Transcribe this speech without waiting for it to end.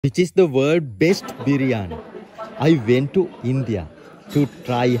Which is the world's best biryani. I went to India to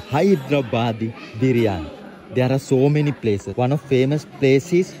try Hyderabad biryani. There are so many places. One of famous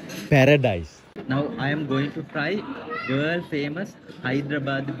places is Paradise. Now I am going to try world famous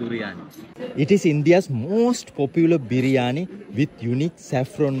Hyderabad biryani. It is India's most popular biryani with unique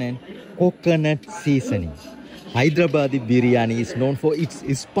saffron and coconut seasoning. Hyderabad biryani is known for its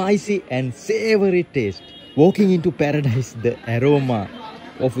spicy and savory taste. Walking into Paradise, the aroma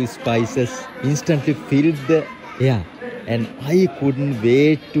of spices instantly filled the air, and I couldn't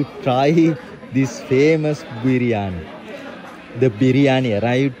wait to try this famous biryani. The biryani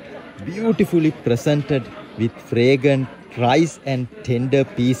arrived beautifully presented with fragrant rice and tender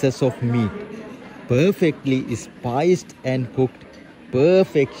pieces of meat, perfectly spiced and cooked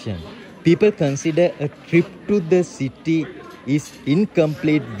perfection. People consider a trip to the city is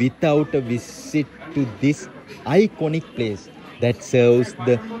incomplete without a visit to this iconic place that serves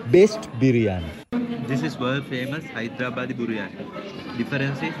the best biryani. This is world famous Hyderabad biryani.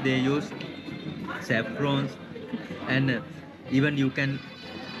 Difference is they use saffrons, and even you can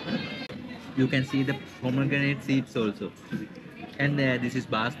see the pomegranate seeds also. And this is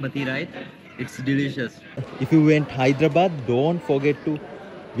basmati rice. It's delicious. If you went Hyderabad, don't forget to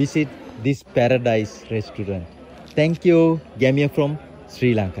visit this Paradise restaurant. Thank you, Gamia from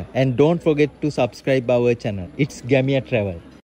Sri Lanka. And don't forget to subscribe our channel. It's Gamia Travel.